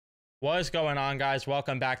What is going on, guys?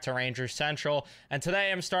 Welcome back to Rangers Central. And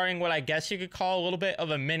today I'm starting what I guess you could call a little bit of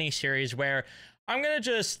a mini series where I'm going to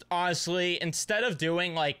just honestly, instead of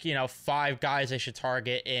doing like, 5 guys they should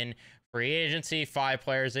target in free agency, 5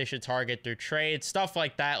 players they should target through trade, stuff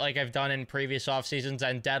like that, like I've done in previous off seasons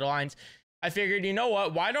and deadlines, I figured, you know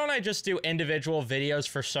what, why don't I just do individual videos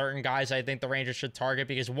for certain guys I think the Rangers should target?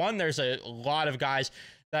 Because one, there's a lot of guys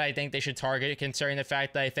that I think they should target, considering the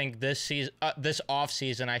fact that I think this season, this off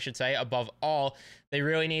season, I should say, above all, they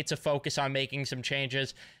really need to focus on making some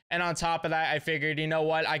changes. And on top of that, I figured, you know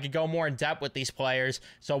what, I could go more in depth with these players.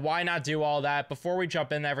 So why not do all that? Before we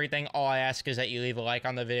jump into everything, all I ask is that you leave a like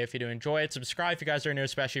on the video if you do enjoy it. Subscribe if you guys are new,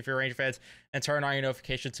 especially if you're Ranger fans, and turn on your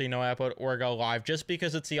notifications so you know I upload or go live. Just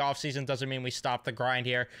because it's the off season doesn't mean we stop the grind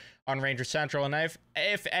here on Ranger Central. And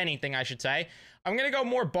if anything, I should say, I'm going to go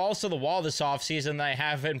more balls to the wall this off season than I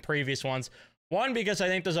have in previous ones. One, because I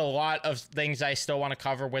think there's a lot of things I still want to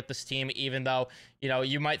cover with this team, even though,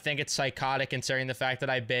 you might think it's psychotic considering the fact that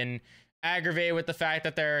I've been aggravated with the fact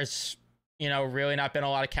that there's, really not been a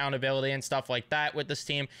lot of accountability and stuff like that with this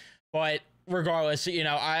team. But regardless,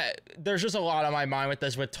 there's just a lot on my mind with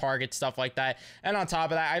this, with target stuff like that. And on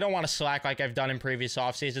top of that, I don't want to slack like I've done in previous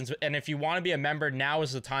off seasons. And if you want to be a member, now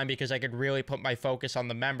is the time, because I could really put my focus on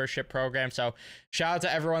the membership program. So shout out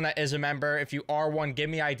to everyone that is a member. If you are one, give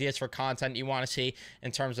me ideas for content you want to see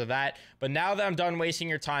in terms of that. But now that I'm done wasting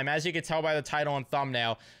your time, as you can tell by the title and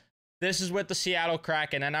thumbnail, this is with the Seattle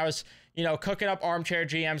Kraken. And I was, cooking up armchair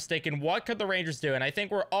GMs thinking, what could the Rangers do? And I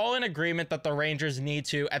think we're all in agreement that the Rangers need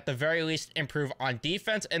to, at the very least, improve on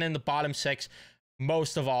defense and in the bottom 6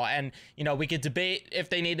 most of all. And, we could debate if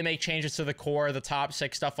they need to make changes to the core, the top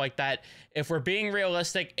 6, stuff like that. If we're being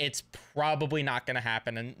realistic, it's probably not going to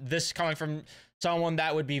happen. And this coming from someone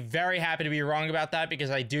that would be very happy to be wrong about that,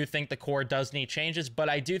 because I do think the core does need changes. But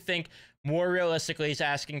I do think more realistically is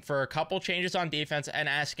asking for a couple changes on defense and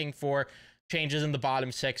asking for changes in the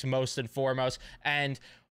bottom 6 most and foremost. And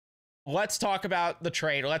let's talk about the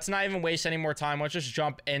trade. Let's not even waste any more time. Let's just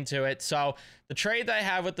jump into it. So the trade that I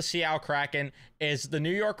have with the Seattle Kraken is the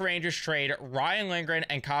New York Rangers trade Ryan Lindgren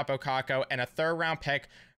and Kaapo Kakko and a 3rd round pick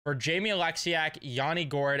for Jamie Alexiak, Yanni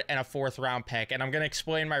Gourde, and a 4th round pick. And I'm going to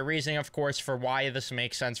explain my reasoning, of course, for why this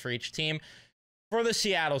makes sense for each team. For the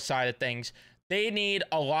Seattle side of things, they need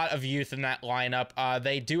a lot of youth in that lineup.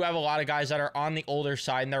 They do have a lot of guys that are on the older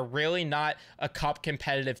side, and they're really not a cup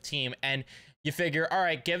competitive team. And you figure, all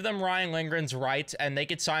right, give them Ryan Lindgren's rights, and they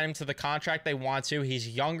could sign him to the contract they want to. He's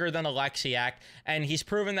younger than Alexiak, and he's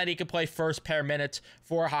proven that he could play first pair minutes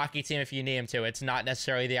for a hockey team if you need him to. It's not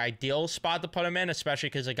necessarily the ideal spot to put him in, especially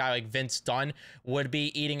because a guy like Vince Dunn would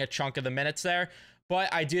be eating a chunk of the minutes there. But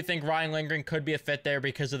I do think Ryan Lindgren could be a fit there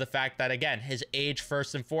because of the fact that, again, his age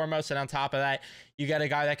first and foremost. And on top of that, you got a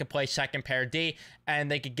guy that could play second pair D, and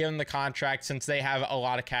they could give him the contract since they have a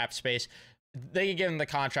lot of cap space. They could give him the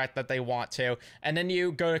contract that they want to. And then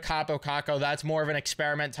you go to Kaapo Kakko. That's more of an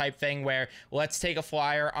experiment type thing where let's take a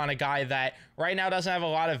flyer on a guy that right now doesn't have a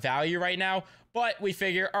lot of value right now. But we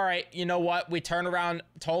figure, all right, you know what? We turn around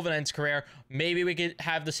Tolvanen's career. Maybe we could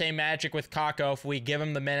have the same magic with Kakko if we give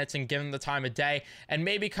him the minutes and give him the time of day. And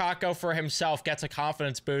maybe Kakko for himself gets a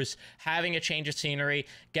confidence boost, having a change of scenery,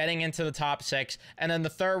 getting into the top 6. And then the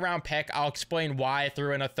 3rd round pick, I'll explain why I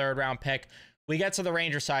threw in a 3rd round pick. We get to the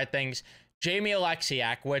Ranger side of things. Jamie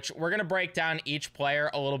Alexiak, which we're going to break down each player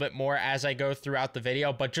a little bit more as I go throughout the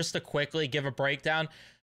video. But just to quickly give a breakdown,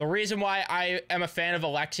 the reason why I am a fan of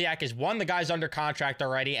Alexiak is, one, the guy's under contract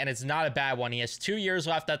already, and it's not a bad one. He has 2 years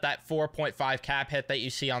left at that 4.5 cap hit that you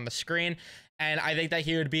see on the screen, and I think that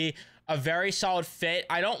he would be a very solid fit.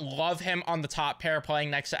 I don't love him on the top pair playing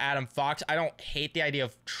next to Adam Fox. I don't hate the idea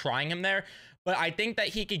of trying him there, but I think that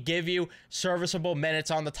he could give you serviceable minutes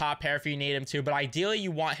on the top pair if you need him to. But ideally, you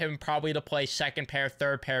want him probably to play second pair,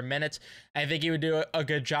 3rd pair minutes. I think he would do a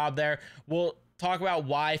good job there. We'll talk about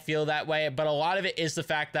why I feel that way, but a lot of it is the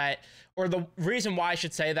fact that, or the reason why I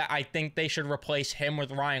should say that I think they should replace him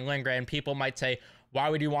with Ryan Lindgren. People might say, why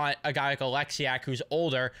would you want a guy like Alexiak who's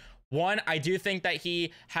older? One, I do think that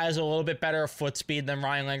he has a little bit better foot speed than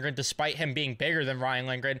Ryan Lindgren, despite him being bigger than Ryan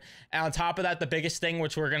Lindgren. And on top of that, the biggest thing,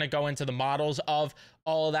 which we're going to go into the models of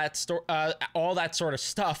all that sort of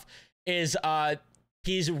stuff, is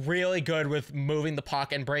he's really good with moving the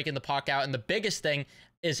puck and breaking the puck out. And the biggest thing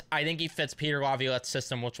is I think he fits Peter Laviolette's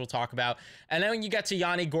system, which we'll talk about. And then when you get to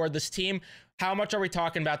Yanni Gourde, this team how much are we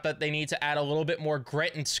talking about that they need to add a little bit more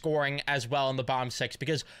grit and scoring as well in the bottom six?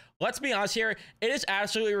 Because let's be honest here, it is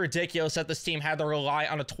absolutely ridiculous that this team had to rely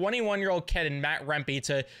on a 21-year-old kid in Matt Rempe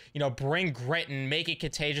to, bring grit and make it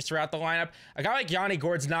contagious throughout the lineup. A guy like Yanni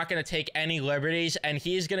Gourde's not going to take any liberties, and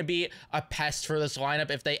he's going to be a pest for this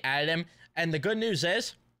lineup if they added him. And the good news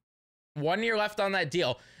is, 1 year left on that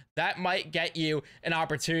deal. That might get you an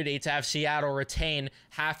opportunity to have Seattle retain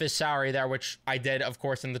half his salary there, which I did, of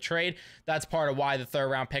course, in the trade. That's part of why the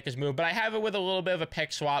 3rd round pick is moved. But I have it with a little bit of a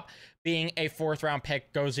pick swap, being a 4th round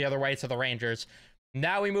pick goes the other way to the Rangers.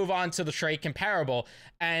 Now we move on to the trade comparable.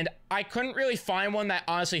 And I couldn't really find one that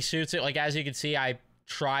honestly suits it. Like, as you can see, I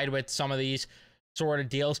tried with some of these sort of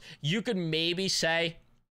deals. You could maybe say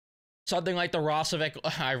something like the Rosovic,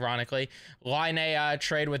 ironically, Line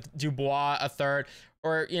trade with Dubois, a 3rd.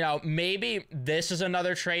 Or, maybe this is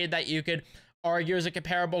another trade that you could argue as a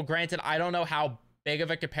comparable. Granted, I don't know how big of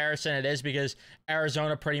a comparison it is because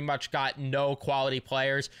Arizona pretty much got no quality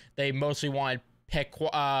players. They mostly wanted pick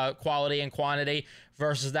quality and quantity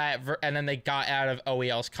versus that. And then they got out of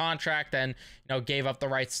OEL's contract and, gave up the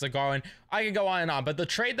rights to go. And I could go on and on. But the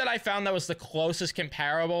trade that I found that was the closest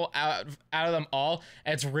comparable out of them all,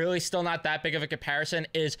 and it's really still not that big of a comparison,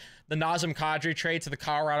 is the Nazem Kadri trade to the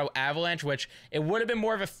Colorado Avalanche, which it would have been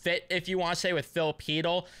more of a fit, if you want to say, with Phil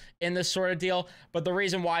Pedal in this sort of deal. But the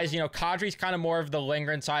reason why is, Kadri's kind of more of the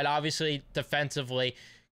lingering side. Obviously, defensively,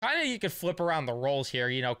 kind of you could flip around the roles here,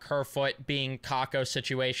 Kerfoot being Kakko's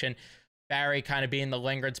situation, Barry kind of being the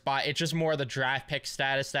lingering spot. It's just more the draft pick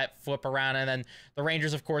status that flip around. And then the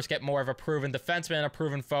Rangers, of course, get more of a proven defenseman, a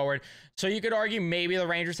proven forward. So you could argue maybe the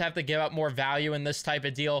Rangers have to give up more value in this type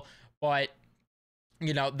of deal. But,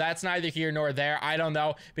 that's neither here nor there. I don't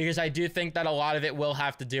know, because I do think that a lot of it will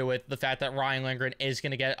have to do with the fact that Ryan Lindgren is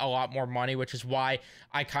going to get a lot more money, which is why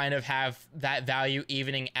I kind of have that value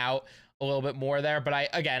evening out a little bit more there. But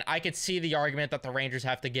I could see the argument that the Rangers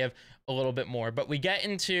have to give a little bit more. But we get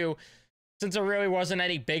into, since there really wasn't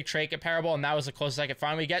any big trade comparable, and that was the closest I could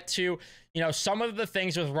find, we get to, some of the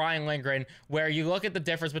things with Ryan Lindgren where you look at the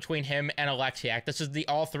difference between him and Alexiak. This is the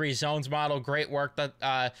all 3 zones model. Great work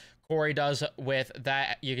that Corey does with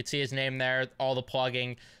that. You can see his name there, all the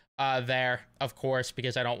plugging there, of course,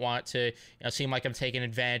 because I don't want to seem like I'm taking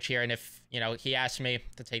advantage here. And if he asks me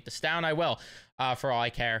to take this down, I will, for all I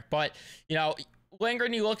care. But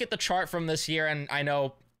Lindgren, you look at the chart from this year, and I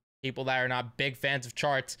know people that are not big fans of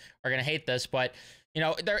charts are going to hate this, but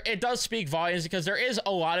it does speak volumes, because there is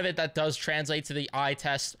a lot of it that does translate to the eye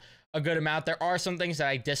test a good amount. There are some things that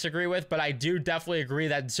I disagree with, but I do definitely agree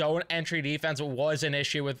that zone entry defense was an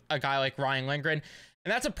issue with a guy like Ryan Lindgren.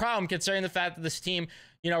 And that's a problem considering the fact that this team,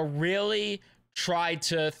 really tried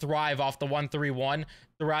to thrive off the 1-3-1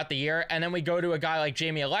 throughout the year. And then we go to a guy like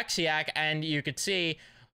Jamie Alexiak, and you could see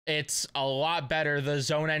it's a lot better, the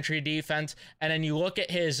zone entry defense. And then you look at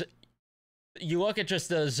just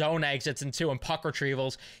the zone exits and puck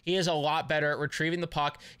retrievals. He is a lot better at retrieving the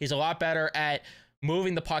puck. He's a lot better at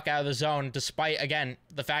moving the puck out of the zone, despite, again,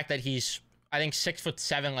 the fact that he's, I think,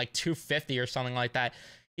 6'7", like 250 or something like that.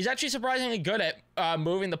 He's actually surprisingly good at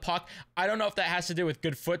moving the puck. I don't know if that has to do with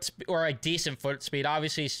good foot speed or a decent foot speed.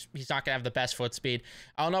 Obviously, he's not going to have the best foot speed.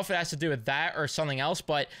 I don't know if it has to do with that or something else,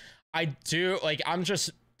 but I'm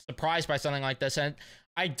just surprised by something like this. And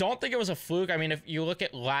I don't think it was a fluke. I mean, if you look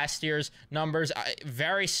at last year's numbers,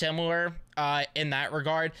 very similar in that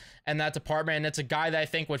regard and that department. And it's a guy that I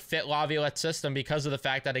think would fit Laviolette's system because of the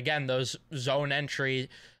fact that, again, those zone entries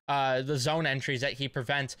that he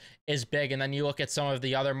prevents is big. And then you look at some of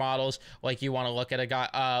the other models, like you want to look at a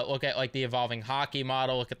guy, look at like the evolving hockey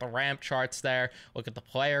model, look at the ramp charts there, look at the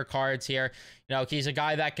player cards here. He's a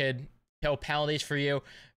guy that could kill penalties for you.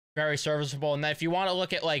 Very serviceable. And then if you want to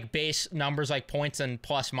look at like base numbers like points and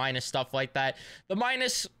plus minus stuff like that, the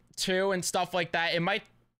 -2 and stuff like that, it might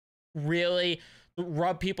really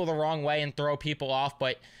rub people the wrong way and throw people off.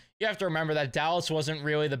 But you have to remember that Dallas wasn't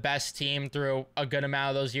really the best team through a good amount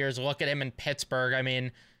of those years. Look at him in Pittsburgh. I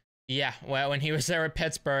mean, yeah, well, when he was there at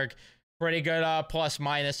Pittsburgh, pretty good plus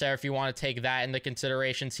minus there if you want to take that into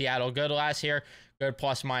consideration. Seattle, good last year. Good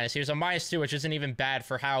plus minus. He was a -2, which isn't even bad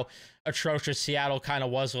for how atrocious Seattle kind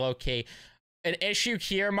of was low-key. An issue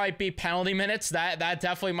here might be penalty minutes. That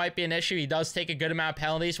definitely might be an issue. He does take a good amount of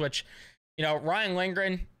penalties, which, Ryan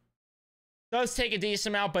Lindgren does take a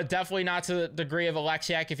decent amount, but definitely not to the degree of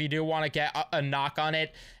Alexiak if you do want to get a knock on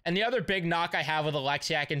it. And the other big knock I have with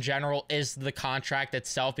Alexiak in general is the contract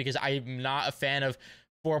itself, because I'm not a fan of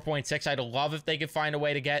 4.6. I'd love if they could find a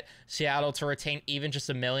way to get Seattle to retain even just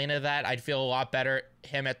 $1 million of that. I'd feel a lot better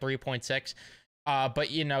him at 3.6.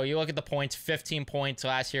 But you look at the points, 15 points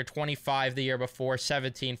last year, 25 the year before,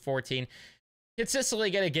 17, 14. consistently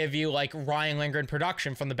going to give you like Ryan Lindgren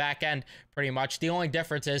production from the back end, pretty much. The only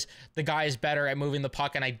difference is the guy is better at moving the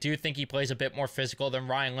puck, and I do think he plays a bit more physical than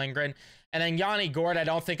Ryan Lindgren. And then Yanni Gourde, I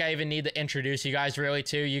don't think I even need to introduce you guys really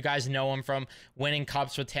to. You guys know him from winning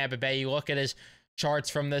cups with Tampa Bay. You look at his charts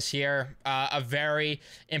from this year, a very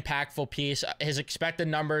impactful piece. His expected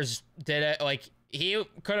numbers did it. Like, he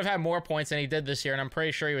could have had more points than he did this year, and I'm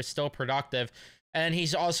pretty sure he was still productive. And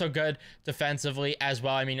he's also good defensively as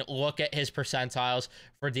well. I mean, look at his percentiles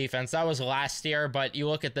for defense. That was last year, but you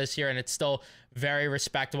look at this year and it's still very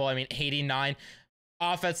respectable. I mean, 89.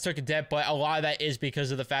 Offense took a dip, but a lot of that is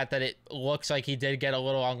because of the fact that it looks like he did get a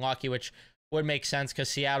little unlucky, which would make sense because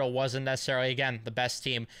Seattle wasn't necessarily, again, the best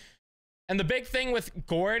team. And the big thing with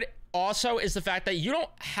Gourde also is the fact that you don't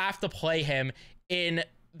have to play him in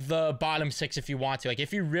the bottom six if you want to. Like,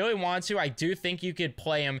 if you really want to, I do think you could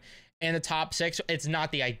play him in the top six. It's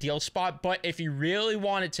not the ideal spot, but if you really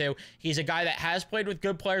wanted to, he's a guy that has played with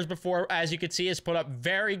good players before. As you can see, has put up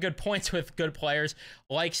very good points with good players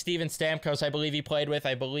like Steven Stamkos, I believe he played with.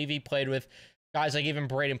 I believe he played with guys like even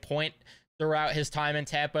Braden Point throughout his time in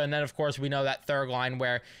Tampa. And then, of course, we know that third line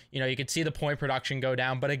where, you know, you could see the point production go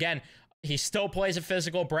down. But again, he still plays a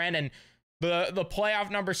physical brand, and the playoff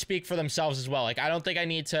numbers speak for themselves as well. Like, I don't think I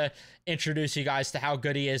need to introduce you guys to how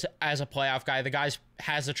good he is as a playoff guy. The guy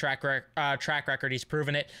has a track record. He's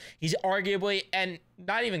proven it. He's arguably, and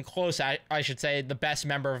not even close, I should say, the best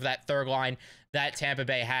member of that third line that Tampa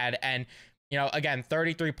Bay had. And, you know, again,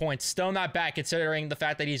 33 points, still not bad considering the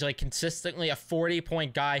fact that he's like consistently a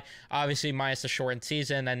 40-point guy, obviously minus the shortened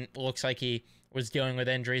season, and looks like he was dealing with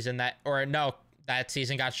injuries in that, or no, that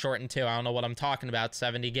season got shortened too. I don't know what I'm talking about,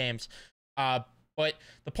 70 games. But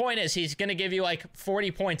the point is, he's going to give you like 40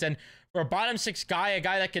 points. And for a bottom six guy, a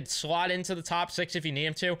guy that could slot into the top six if you need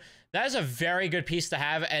him to, that is a very good piece to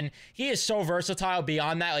have. And he is so versatile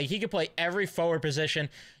beyond that. Like, he could play every forward position.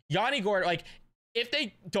 Yanni Gourde, like, if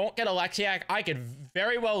they don't get Alexiak, I could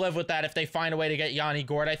very well live with that if they find a way to get Yanni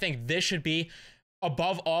Gourde. I think this should be,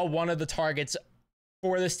 above all, one of the targets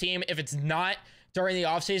for this team. If it's not during the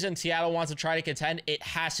offseason, Seattle wants to try to contend, it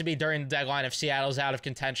has to be during the deadline if Seattle's out of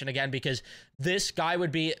contention again, because this guy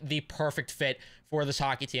would be the perfect fit for this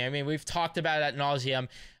hockey team. I mean, we've talked about it ad nauseum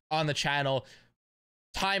on the channel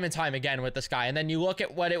time and time again with this guy. And then you look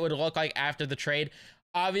at what it would look like after the trade.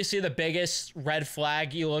 Obviously, the biggest red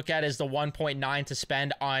flag you look at is the 1.9 to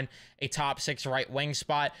spend on a top six right wing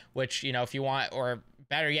spot, which, you know, if you want, or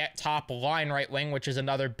better yet, top line right wing, which is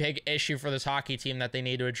another big issue for this hockey team that they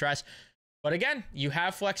need to address. But again, you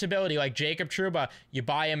have flexibility like Jacob Trouba. You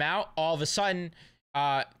buy him out, all of a sudden,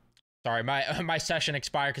 sorry, my session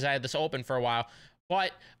expired because I had this open for a while.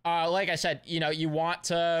 But like I said, you know, you want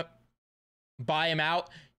to buy him out.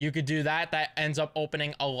 You could do that. That ends up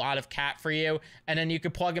opening a lot of cap for you. And then you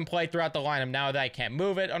could plug and play throughout the lineup. Now that I can't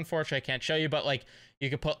move it, unfortunately, I can't show you. But like, you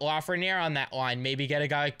could put Lafreniere on that line. Maybe get a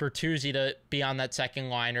guy like Bertuzzi to be on that second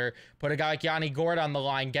line. Or put a guy like Yanni Gourde on the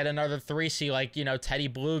line. Get another 3C like, you know, Teddy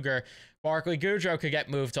Bluger. Barclay Goodrow could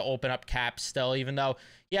get moved to open up cap still, even though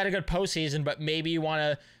he had a good postseason, but maybe you want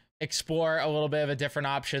to explore a little bit of a different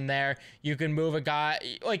option there. You can move a guy,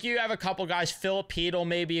 like you have a couple guys, Phil Peedle,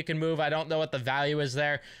 maybe you can move. I don't know what the value is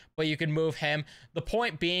there, but you can move him. The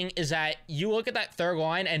point being is that you look at that third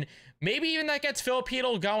line, and maybe even that gets Phil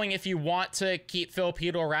Peedle going if you want to keep Phil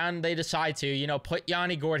Peedle around. They decide to, you know, put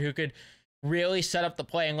Yanni Gourde, who could really set up the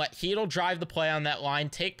play, and let Hedl drive the play on that line,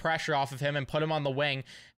 take pressure off of him and put him on the wing,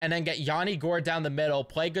 and then get Yanni Gourde down the middle,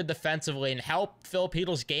 play good defensively, and help Phil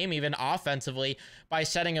Peedle's game even offensively by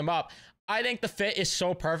setting him up. I think the fit is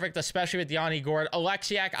so perfect, especially with Yanni Gourde.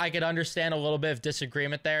 Alexiak, I could understand a little bit of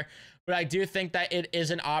disagreement there, but I do think that it is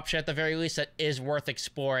an option at the very least that is worth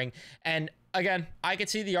exploring. And again, I could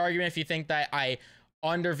see the argument if you think that I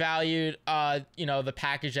undervalued, you know, the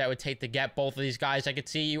package that it would take to get both of these guys. I could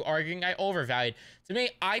see you arguing I overvalued. To me,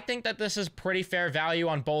 I think that this is pretty fair value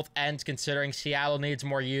on both ends, considering Seattle needs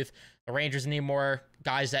more youth. The Rangers need more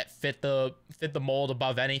guys that fit the mold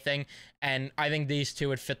above anything, and I think these two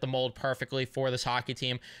would fit the mold perfectly for this hockey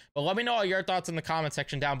team. But let me know all your thoughts in the comment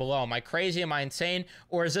section down below. Am I crazy? Am I insane?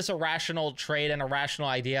 Or is this a rational trade and a rational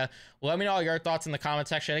idea? Let me know all your thoughts in the comment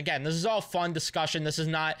section. Again, this is all fun discussion. This is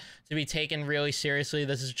not to be taken really seriously.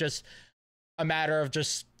 This is just a matter of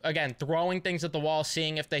just, again, throwing things at the wall,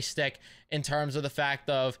 seeing if they stick in terms of the fact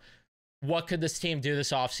of what could this team do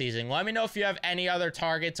this offseason. Let me know if you have any other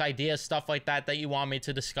targets, ideas, stuff like that that you want me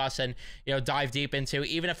to discuss and, you know, dive deep into.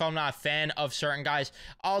 Even if I'm not a fan of certain guys,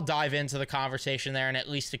 I'll dive into the conversation there and at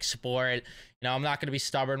least explore it. You know, I'm not going to be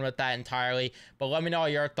stubborn with that entirely, but let me know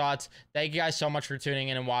your thoughts. Thank you guys so much for tuning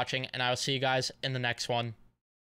in and watching, and I will see you guys in the next one.